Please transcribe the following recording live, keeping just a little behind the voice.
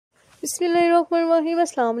Bismillahirrahmanirrahim.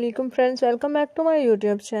 Assalamu alaikum friends. Welcome back to my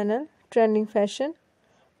YouTube channel Trending Fashion.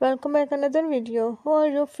 Welcome back another video. How are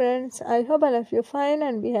you friends? I hope all of you fine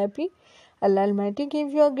and be happy. Allah Almighty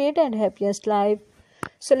give you a great and happiest life.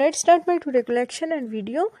 So let's start my today collection and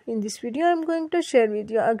video. In this video I'm going to share with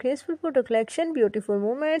you a graceful photo collection, beautiful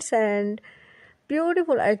moments and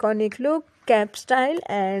beautiful iconic look, cap style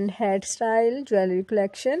and head style jewelry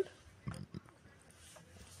collection.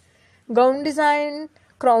 Gown design,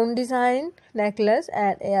 crown design, necklace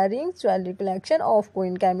and earrings jewelry collection of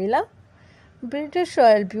Queen Camilla. British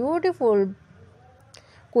Royal beautiful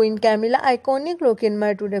Queen Camilla iconic look in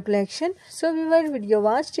my today collection. So viewers, video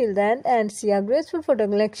watch till the end and see a graceful photo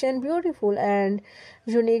collection, beautiful and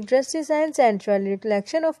unique dress designs and jewelry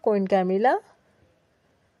collection of Queen Camilla.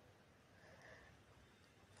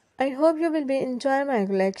 I hope you will be enjoying my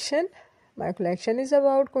collection. My collection is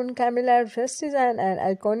about Queen Camilla dress design and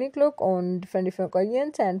iconic look on different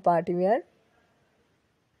occasions and party wear.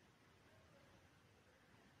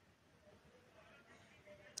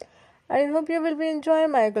 I hope you will be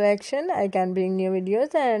enjoying my collection. I can bring new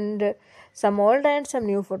videos and some old and some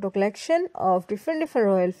new photo collection of different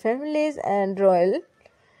royal families and royal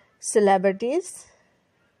celebrities.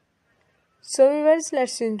 So viewers,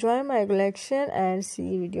 let's enjoy my collection and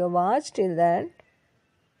see video watch till then.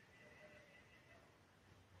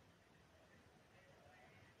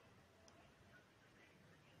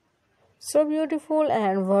 So beautiful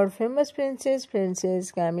and world famous Princess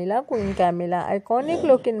Camilla, Queen Camilla, iconic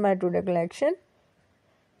look in my today collection.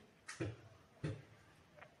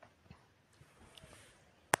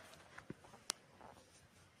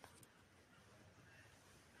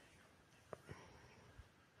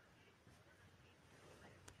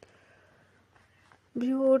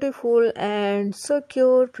 Beautiful and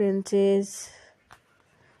secure princess,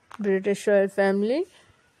 British royal family,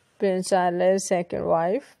 Prince Charles' second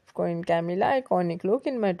wife, Queen Camilla, iconic look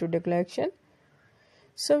in my today collection.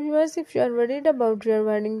 So viewers, if you are worried about your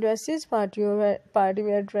wedding dresses, party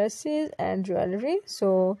wear dresses and jewelry,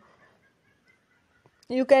 so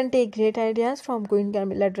you can take great ideas from Queen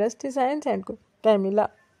Camilla dress designs and Queen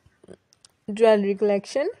Camilla jewelry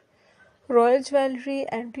collection, royal jewelry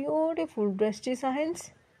and beautiful dress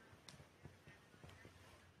designs.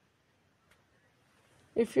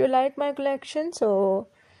 If you like my collection, so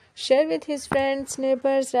share with his friends,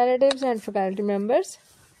 neighbors, relatives and faculty members.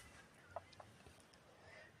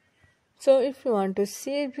 So if you want to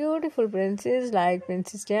see beautiful princes like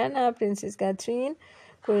Princess Diana, Princess Catherine,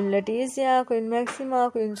 Queen Letizia, Queen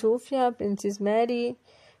Maxima, Queen Sophia, Princess Mary,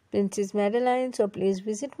 Princess Madeline, so please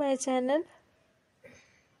visit my channel.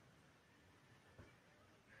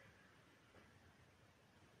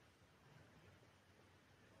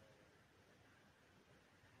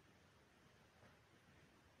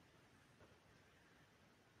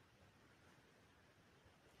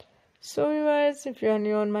 So viewers, if you are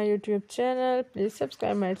new on my YouTube channel, please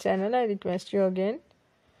subscribe my channel. I request you again.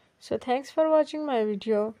 So thanks for watching my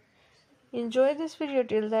video. Enjoy this video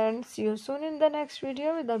till then. See you soon in the next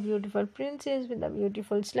video with a beautiful princess, with a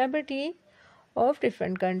beautiful celebrity of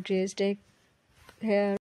different countries. Take care.